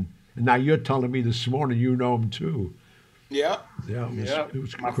revelation, and now you're telling me this morning you know him too. Yeah. Yeah, it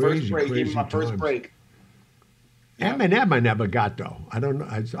was my crazy, first break. crazy Even my first times. break. Eminem I never got, though. I don't know.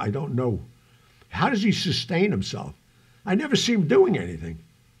 I don't know. How does he sustain himself? I never see him doing anything.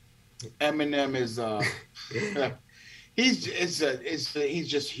 Eminem is he's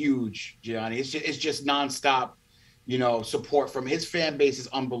just huge, Gianni. It's just nonstop, support from his fan base is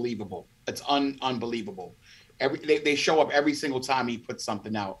unbelievable. It's unbelievable. They show up every single time he puts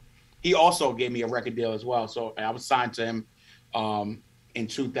something out. He also gave me a record deal as well. So I was signed to him in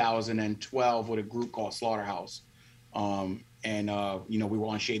 2012 with a group called Slaughterhouse. We were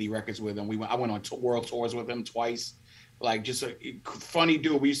on Shady Records with him. I went on world tours with him twice. Like, just a funny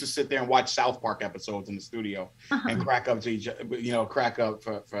dude. We used to sit there and watch South Park episodes in the studio and crack up to each other, crack up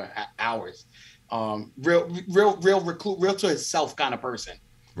for hours. Real to himself kind of person.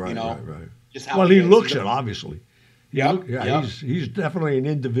 Right. Just how well, he looks it, obviously. Yep. He's definitely an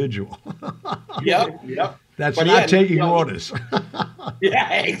individual. Yep. That's but not taking orders.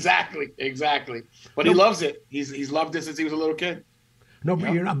 Yeah, exactly. But he loves it. He's loved it since he was a little kid. No,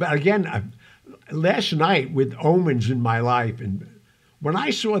 but but again, last night with Omens in my life, and when I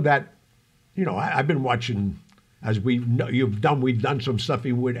saw that, I've been watching, as we've done some stuff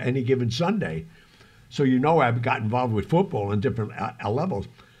even with Any Given Sunday, so I've got involved with football on different levels.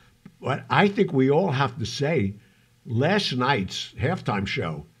 But I think we all have to say, last night's halftime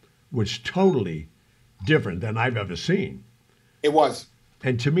show was totally different than I've ever seen. It was.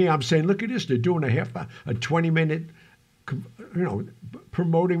 And to me, I'm saying, look at this. They're doing a 20-minute,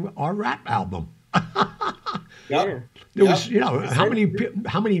 promoting our rap album. Yep. There was, how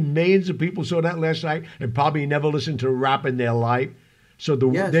many millions of people saw that last night and probably never listened to rap in their life. So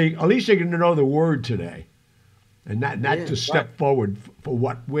they at least they're going to know the word today. And not to step forward for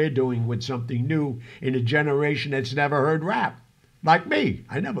what we're doing with something new in a generation that's never heard rap. Like me,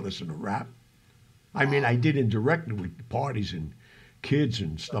 I never listened to rap. I mean, I did indirectly with parties and kids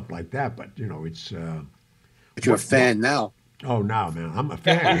and stuff like that, but it's. But you're a fan now. Oh, no, man, I'm a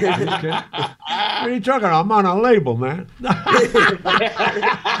fan. What are you talking about? I'm on a label, man.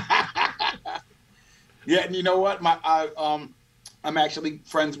 Yeah, and you know what? I'm actually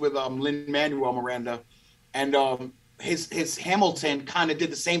friends with Lin-Manuel Miranda, and his Hamilton kind of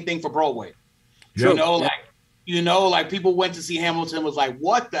did the same thing for Broadway. Yep. Like people went to see Hamilton, was like,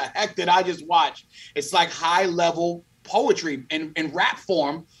 what the heck did I just watch? It's like high level poetry in rap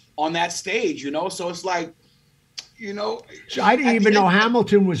form on that stage, So it's like, So I didn't even know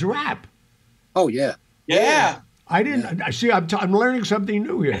Hamilton was rap. Oh, yeah. Yeah. I didn't. See, I'm learning something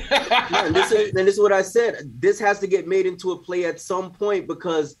new here. And this is what I said. This has to get made into a play at some point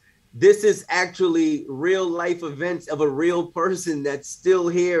because this is actually real life events of a real person that's still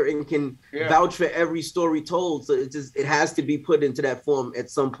here and can vouch for every story told. So it has to be put into that form at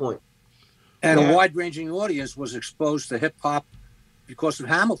some point. And a wide-ranging audience was exposed to hip hop because of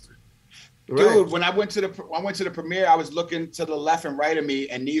Hamilton. Dude, when I went to the premiere, I was looking to the left and right of me,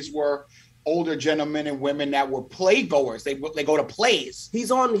 and these were older gentlemen and women that were playgoers. They go to plays.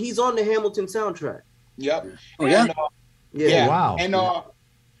 He's on the Hamilton soundtrack. Yep. Oh yeah. Yeah. Wow. And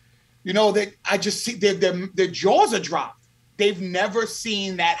I just see their jaws are dropped. They've never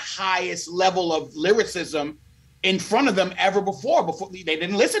seen that highest level of lyricism in front of them ever before. Before they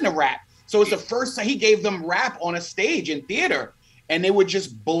didn't listen to rap, so it's the first time he gave them rap on a stage in theater. And they were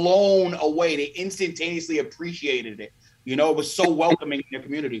just blown away. They instantaneously appreciated it. It was so welcoming in the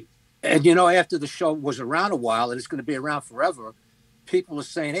community. And after the show was around a while and it's going to be around forever, people are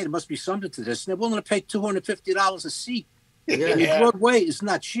saying, hey, there must be something to this. And they're willing to pay $250 a seat. Yeah. And Broadway is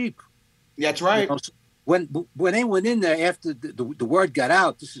not cheap. That's right. when they went in there after the word got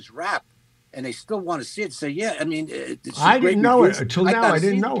out, this is rap, and they still want to see it. Say, yeah, I mean, I didn't know it until now. I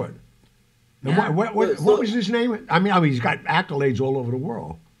didn't see know it. And Yeah. what was his name? I mean, he's got accolades all over the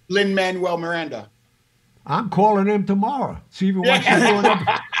world. Lin-Manuel Miranda. I'm calling him tomorrow. See if he wants to do another.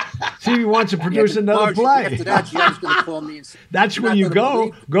 See if he wants to produce another play. After that, Gianni's going to call me. And say, That's where you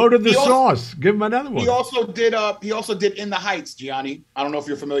go. Go to the source. Give him another one. He also did In the Heights, Gianni. I don't know if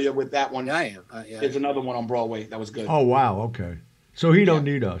you're familiar with that one. Yeah, I am. There's another one on Broadway that was good. Oh wow, okay. So he don't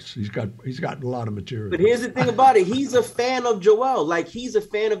need us. He's got a lot of material. But here's the thing about it. He's a fan of Joell. Like, he's a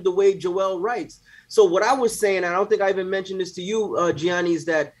fan of the way Joell writes. So what I was saying, and I don't think I even mentioned this to you, Gianni, is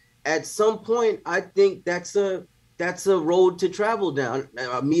that at some point, I think that's a road to travel down.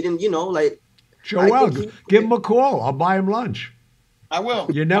 Meeting, like Joell, give him a call. I'll buy him lunch. I will.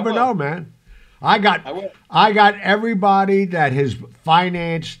 You never know, man. I got everybody that has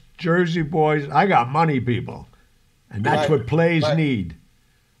financed Jersey boys. I got money people. And that's what plays need.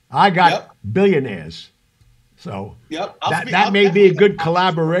 I got billionaires. So that may be a good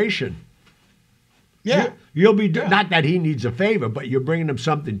collaboration. Yeah. You'll be, not that he needs a favor, but you're bringing him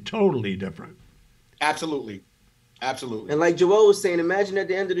something totally different. Absolutely. Absolutely. And like Joell was saying, imagine at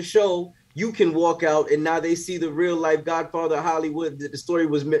the end of the show, you can walk out and now they see the real life Godfather of Hollywood that the story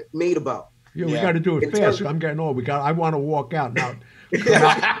was made about. Yeah, we got to do it fast. I'm getting old. I want to walk out now.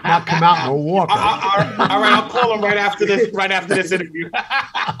 Come out and walk out. All right, I'll call him right after this interview.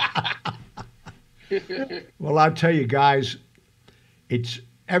 Well, I'll tell you guys, it's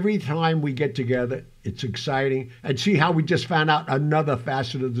every time we get together, it's exciting. And see how we just found out another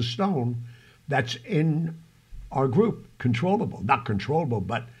facet of the stone that's in our group, controllable. Not controllable,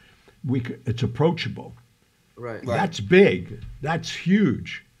 but it's approachable. Right. That's big. That's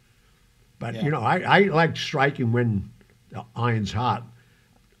huge. But, I like striking when the iron's hot.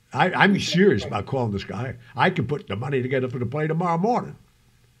 I'm serious about calling this guy. I can put the money together for the play tomorrow morning.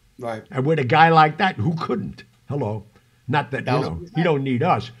 Right. And with a guy like that, who couldn't? Hello. Not that, he don't need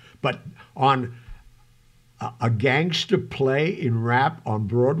us. But on a gangster play in rap on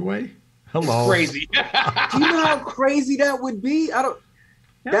Broadway? Hello. Crazy. Do you know how crazy that would be?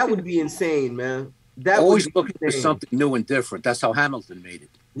 That would be insane, man. Always looking for something new and different. That's how Hamilton made it.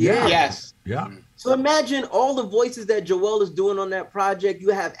 Yeah. Yes. Yeah. So imagine all the voices that Joell is doing on that project. You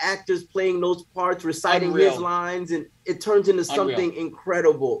have actors playing those parts, reciting his lines, and it turns into something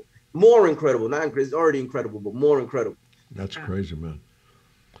incredible. More incredible. Not incredible. It's already incredible, but more incredible. That's crazy, man.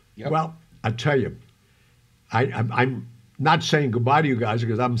 Yep. Well, I tell you, I'm not saying goodbye to you guys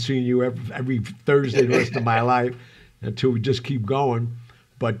because I'm seeing you every Thursday the rest of my life until we just keep going.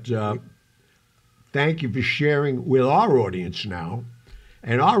 But thank you for sharing with our audience now.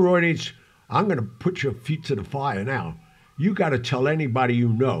 And our audience, I'm going to put your feet to the fire now. You got to tell anybody you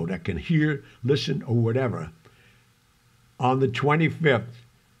know that can hear, listen, or whatever. On the 25th,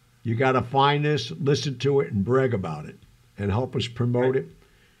 you got to find this, listen to it, and brag about it, and help us promote it.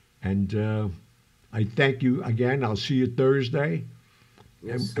 And I thank you again. I'll see you Thursday.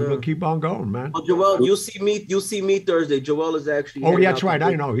 Yes, and we'll keep on going, man. Well, Joell, you'll see me Thursday. Joell is actually. Oh, that's right.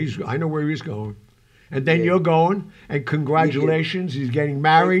 I know. I know where he's going. And then you're going, and congratulations. He's getting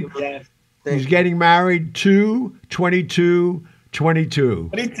married. He's getting married to 22. 22.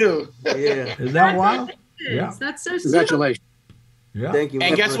 Yeah. Is that wild? Yeah. That's so sweet. Congratulations. Yeah. Thank you.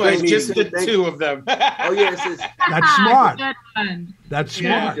 And guess what? It's just the two of them. Oh, yes. That's smart. Good one. That's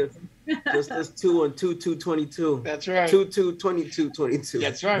smart. Just 2 and 2, 22. That's right. 2, 2, 22, 22.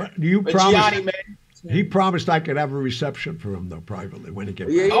 That's right. You But promised. Gianni, man. He promised I could have a reception for him though privately when he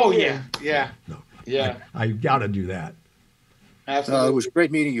gets back. Oh yeah. No. Yeah. I got to do that. Absolutely. It was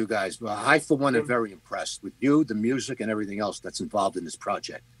great meeting you guys. I, for one, am very impressed with you, the music, and everything else that's involved in this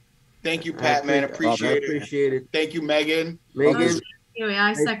project. Thank you, Pat, man. Appreciate it. Thank you, Megan. Megan. Anyway,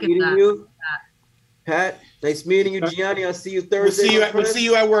 I Nice second meeting that. you. Pat, nice meeting you, Gianni. I'll see you Thursday. We'll see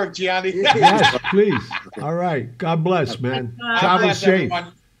you at work, Gianni. Yes, please. All right. God bless, man. Travel safe.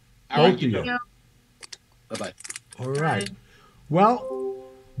 Everyone. Both of you. Bye-bye. All right. Well,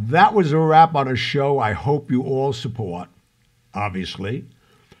 that was a wrap on a show I hope you all support, obviously,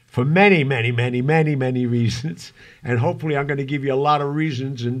 for many, many, many, many, many reasons. And hopefully I'm going to give you a lot of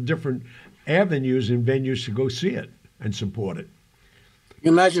reasons and different avenues and venues to go see it and support it. Can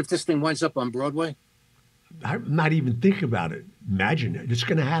you imagine if this thing winds up on Broadway? I'm not even thinking about it. Imagine it. It's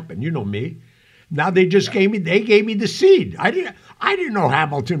going to happen. You know me. Now they gave me the seed. I didn't know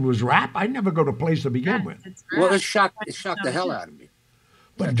Hamilton was rap. I never go to place to begin with. Well, it shocked the hell out of me.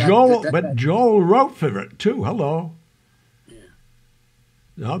 But Joel wrote for it too. Hello. Yeah.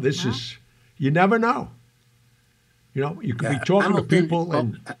 No, this is, you never know. You know, you could be talking to people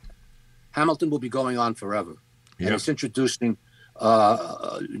and Hamilton will be going on forever. Yep. And it's introducing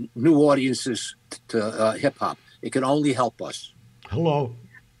new audiences to hip-hop. It can only help us. Hello.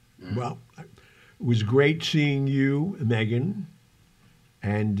 Well, it was great seeing you, Megan,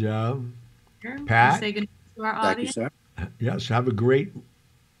 and Pat. Say good night to our Thank you, audience. sir. Yes, have a great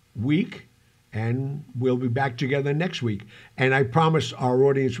week, and we'll be back together next week. And I promise our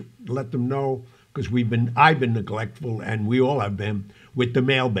audience, let them know, because I've been neglectful, and we all have been, with the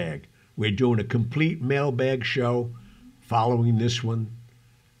mailbag. We're doing a complete mailbag show following this one,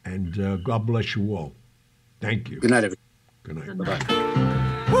 and God bless you all. Thank you. Good night, everyone. Good night. Bye-bye.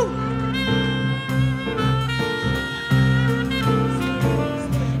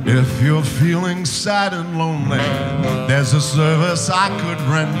 If you're feeling sad and lonely, there's a service I could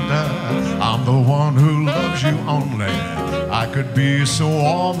render. I'm the one who loves you only. I could be so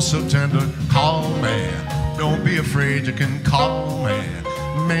warm, so tender. Call me. Don't be afraid, you can call me.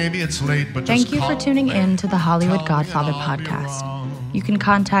 Maybe it's late, but just Thank you for tuning in to the Hollywood Godfather podcast. You can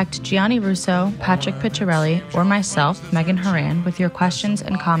contact Gianni Russo, Patrick Picciarelli, or myself, Megan Horan, with your questions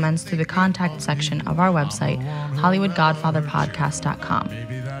and comments through the contact section of our website, HollywoodGodfatherPodcast.com,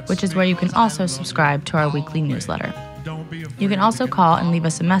 which is where you can also subscribe to our weekly newsletter. You can also call and leave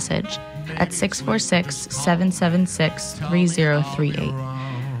us a message at 646-776-3038.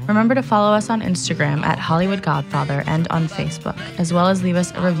 Remember to follow us on Instagram at Hollywood Godfather and on Facebook, as well as leave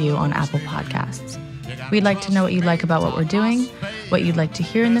us a review on Apple Podcasts. We'd like to know what you'd like about what we're doing, what you'd like to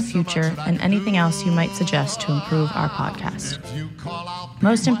hear in the future, and anything else you might suggest to improve our podcast.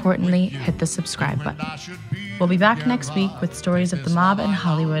 Most importantly, hit the subscribe button. We'll be back next week with stories of the mob in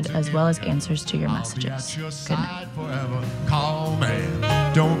Hollywood, as well as answers to your messages. Good night. Call me.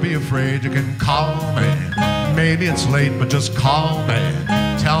 Don't be afraid, you can call me. Maybe it's late, but just call me.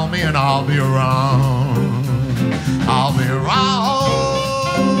 Tell me and I'll be around. I'll be around.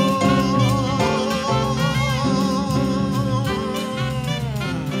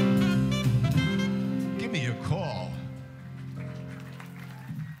 Give me a call.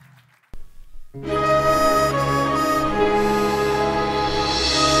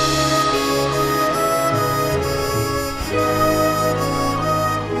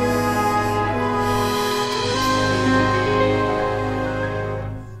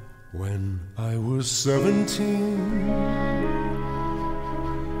 When I was 17,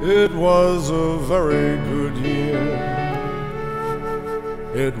 it was a very good year.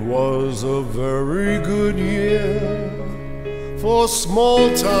 It was a very good year for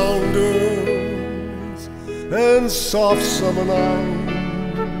small town girls and soft summer nights.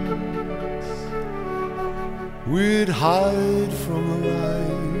 We'd hide from the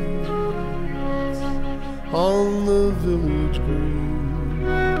lights on the village green.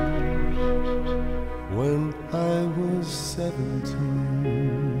 When I was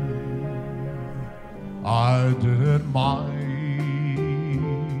 17, I did it my